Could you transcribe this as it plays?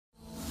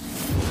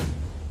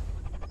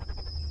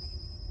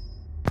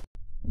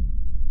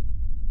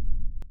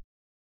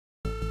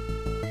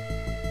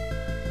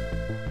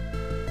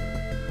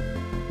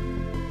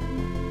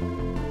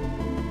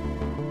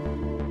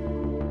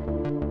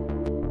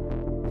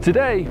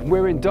Today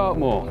we're in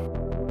Dartmoor.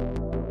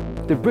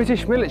 The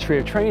British military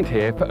have trained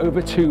here for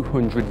over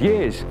 200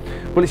 years,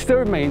 but it still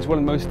remains one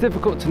of the most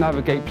difficult to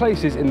navigate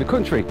places in the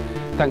country,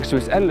 thanks to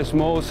its endless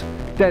moors,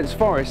 dense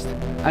forest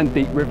and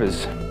deep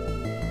rivers.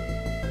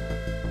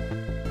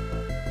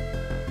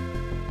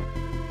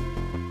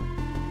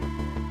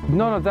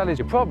 None of that is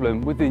a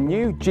problem with the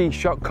new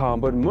G-Shock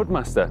Carbon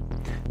Mudmaster.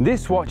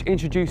 This watch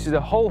introduces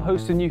a whole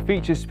host of new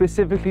features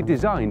specifically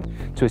designed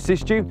to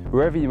assist you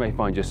wherever you may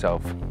find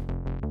yourself.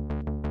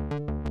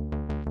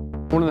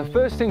 One of the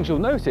first things you'll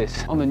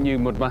notice on the new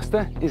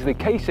Mudmaster is the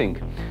casing,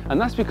 and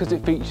that's because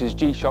it features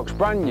G-Shock's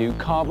brand new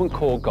carbon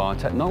core guard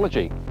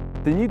technology.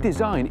 The new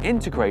design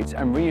integrates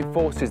and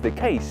reinforces the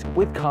case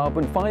with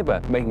carbon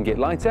fibre, making it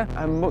lighter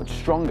and much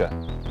stronger.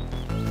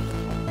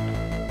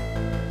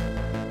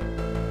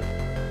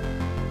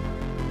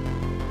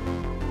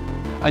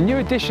 A new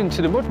addition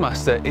to the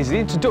Mudmaster is the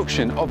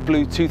introduction of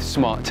Bluetooth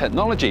Smart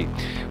technology,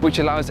 which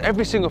allows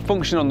every single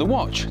function on the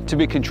watch to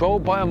be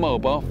controlled by a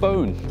mobile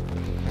phone.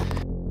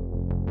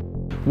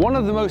 One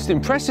of the most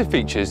impressive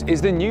features is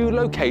the new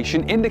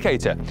location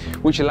indicator,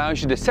 which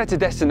allows you to set a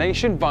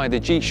destination via the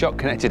G-Shock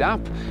connected app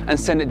and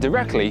send it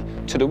directly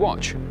to the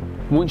watch.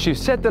 Once you've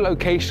set the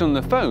location on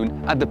the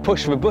phone, at the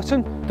push of a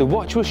button, the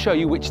watch will show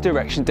you which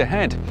direction to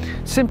head.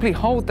 Simply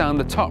hold down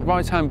the top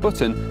right-hand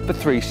button for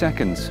 3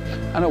 seconds,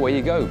 and away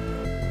you go.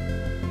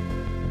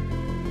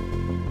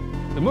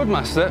 The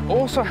Mudmaster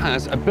also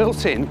has a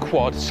built-in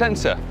quad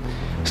sensor,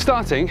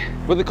 starting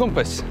with the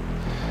compass.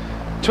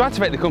 To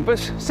activate the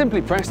compass,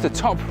 simply press the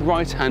top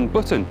right-hand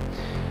button.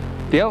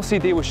 The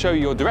LCD will show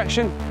you your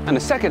direction, and the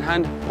second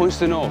hand points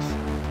to north.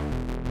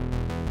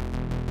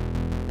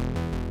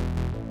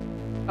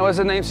 Now, as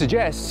the name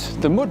suggests,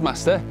 the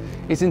Mudmaster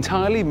is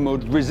entirely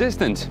mud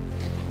resistant,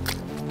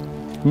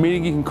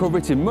 meaning you can cover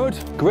it in mud,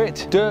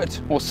 grit,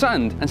 dirt or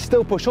sand and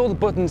still push all the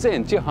buttons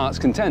in to your heart's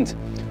content.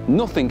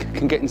 Nothing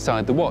can get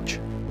inside the watch.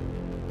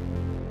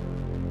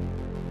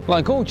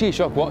 Like all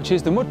G-Shock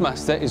watches, the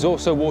Mudmaster is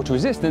also water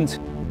resistant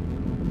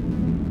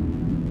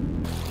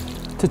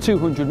to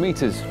 200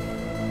 meters.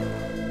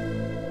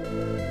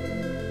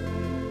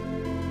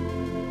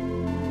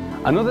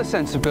 Another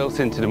sensor built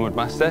into the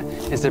Mudmaster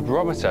is the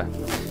barometer.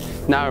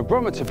 Now, a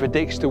barometer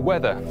predicts the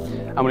weather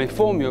and will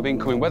inform you of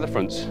incoming weather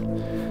fronts.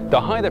 The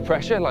higher the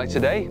pressure, like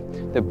today,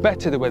 the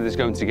better the weather is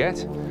going to get.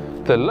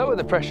 The lower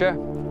the pressure,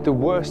 the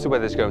worse the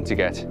weather is going to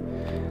get.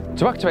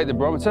 To activate the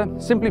barometer,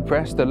 simply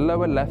press the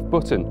lower left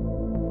button.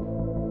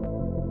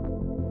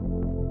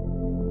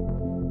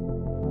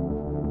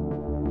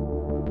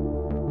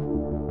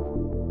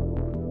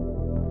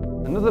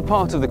 Another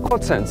part of the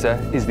quad sensor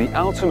is the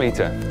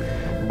altimeter.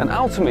 An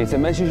altimeter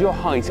measures your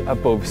height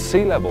above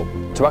sea level.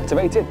 To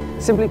activate it,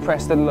 simply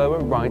press the lower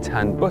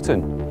right-hand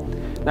button.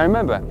 Now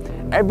remember,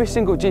 every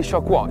single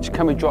G-Shock watch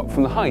can be dropped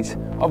from the height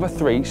of a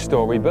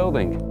 3-story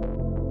building.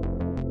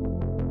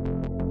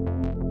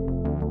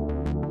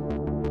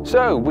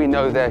 So we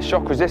know they're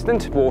shock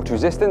resistant, water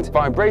resistant,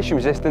 vibration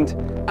resistant,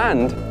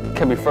 and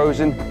can be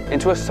frozen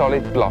into a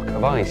solid block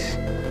of ice.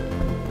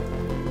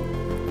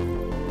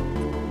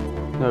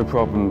 No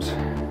problems.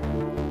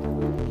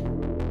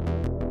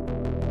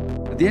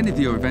 At the end of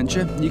your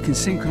adventure, you can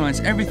synchronize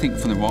everything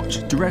from the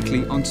watch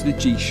directly onto the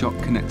G-Shock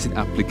connected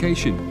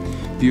application,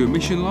 view a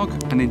mission log,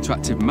 an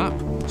interactive map,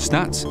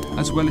 stats,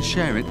 as well as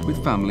share it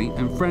with family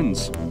and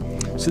friends.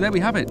 So there we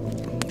have it,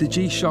 the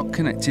G-Shock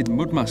connected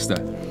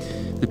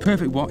Mudmaster, the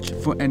perfect watch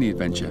for any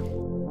adventure.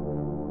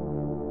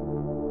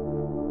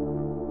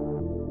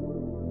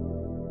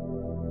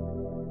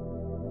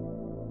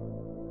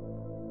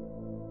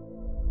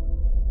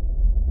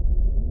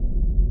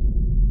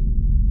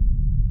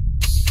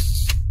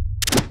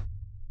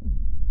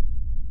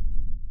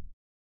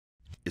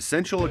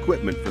 Essential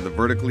equipment for the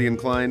vertically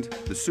inclined,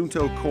 the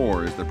Suunto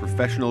Core is the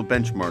professional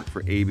benchmark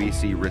for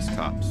ABC wrist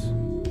tops.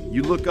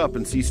 You look up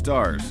and see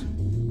stars,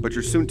 but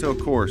your Suunto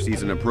Core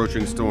sees an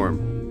approaching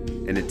storm,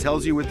 and it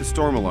tells you with the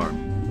storm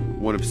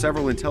alarm, one of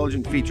several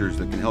intelligent features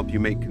that can help you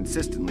make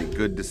consistently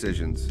good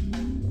decisions.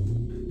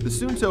 The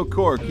Suunto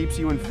Core keeps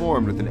you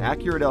informed with an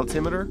accurate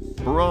altimeter,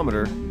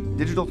 barometer,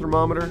 digital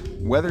thermometer,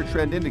 weather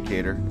trend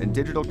indicator, and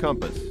digital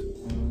compass.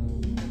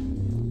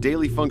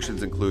 Daily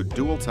functions include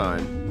dual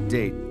time,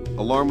 date,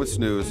 alarm with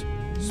snooze,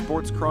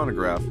 sports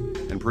chronograph,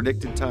 and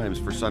predicted times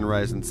for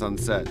sunrise and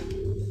sunset.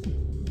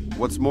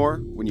 What's more,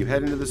 when you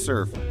head into the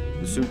surf,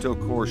 the Suunto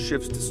Core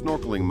shifts to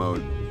snorkeling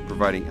mode,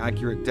 providing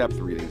accurate depth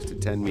readings to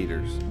 10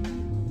 meters.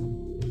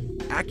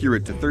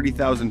 Accurate to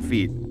 30,000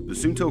 feet, the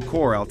Suunto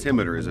Core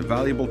altimeter is a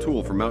valuable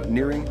tool for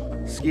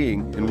mountaineering,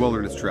 skiing, and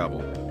wilderness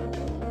travel.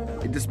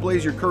 It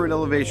displays your current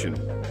elevation,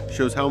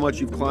 shows how much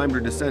you've climbed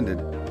or descended,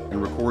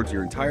 and records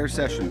your entire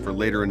session for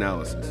later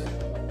analysis.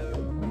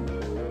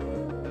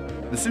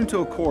 The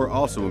Suunto Core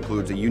also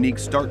includes a unique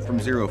start from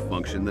zero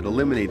function that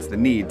eliminates the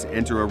need to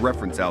enter a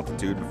reference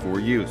altitude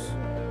before use.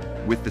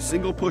 With the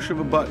single push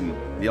of a button,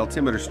 the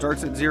altimeter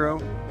starts at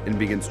 0 and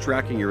begins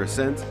tracking your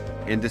ascent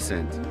and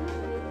descent.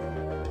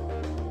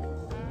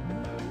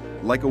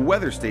 Like a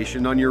weather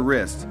station on your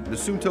wrist, the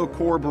Suunto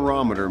Core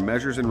barometer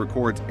measures and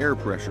records air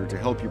pressure to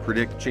help you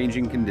predict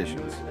changing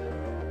conditions.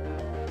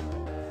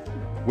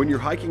 When you're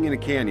hiking in a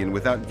canyon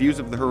without views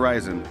of the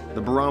horizon,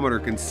 the barometer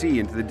can see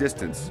into the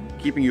distance,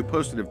 keeping you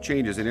posted of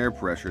changes in air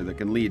pressure that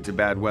can lead to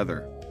bad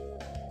weather.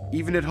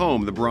 Even at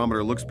home, the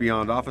barometer looks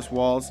beyond office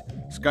walls,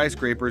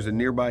 skyscrapers, and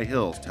nearby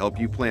hills to help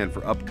you plan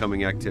for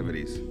upcoming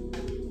activities.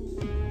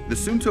 The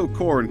Suunto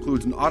Core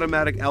includes an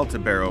automatic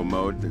altabaro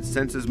mode that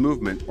senses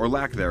movement or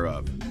lack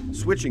thereof,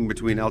 switching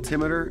between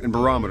altimeter and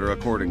barometer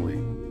accordingly.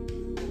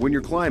 When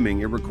you're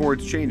climbing, it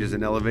records changes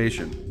in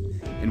elevation,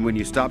 and when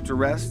you stop to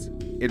rest,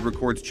 it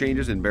records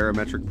changes in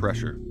barometric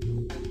pressure.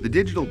 The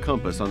digital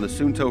compass on the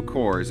Suunto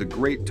Core is a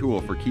great tool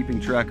for keeping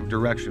track of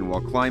direction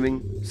while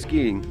climbing,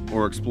 skiing,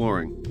 or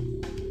exploring.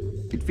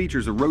 It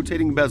features a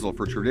rotating bezel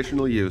for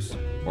traditional use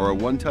or a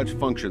one-touch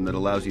function that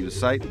allows you to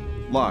sight,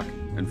 lock,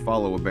 and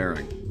follow a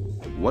bearing.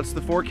 What's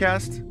the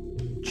forecast?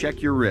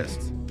 Check your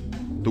wrist.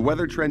 The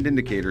weather trend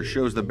indicator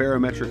shows the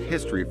barometric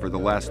history for the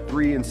last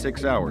 3 and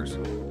 6 hours,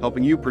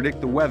 helping you predict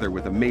the weather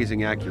with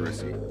amazing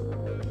accuracy.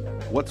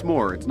 What's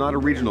more, it's not a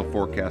regional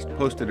forecast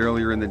posted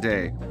earlier in the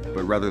day,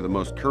 but rather the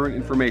most current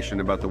information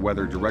about the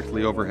weather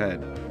directly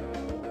overhead.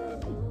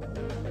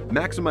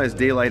 Maximize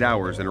daylight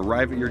hours and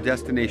arrive at your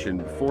destination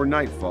before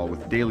nightfall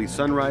with daily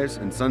sunrise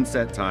and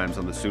sunset times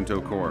on the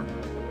Suunto Core.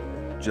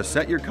 Just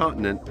set your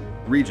continent,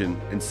 region,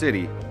 and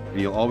city, and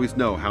you'll always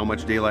know how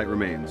much daylight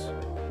remains.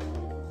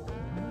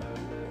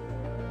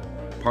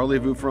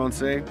 Parlez-vous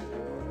français?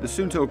 The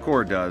Suunto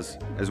Core does,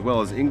 as well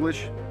as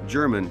English,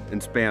 German,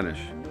 and Spanish.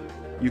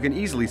 You can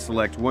easily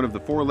select one of the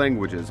 4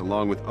 languages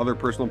along with other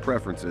personal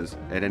preferences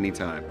at any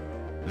time.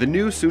 The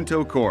new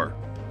Suunto Core.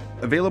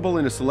 Available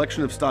in a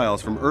selection of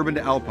styles from urban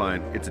to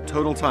alpine, it's a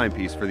total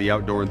timepiece for the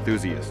outdoor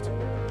enthusiast.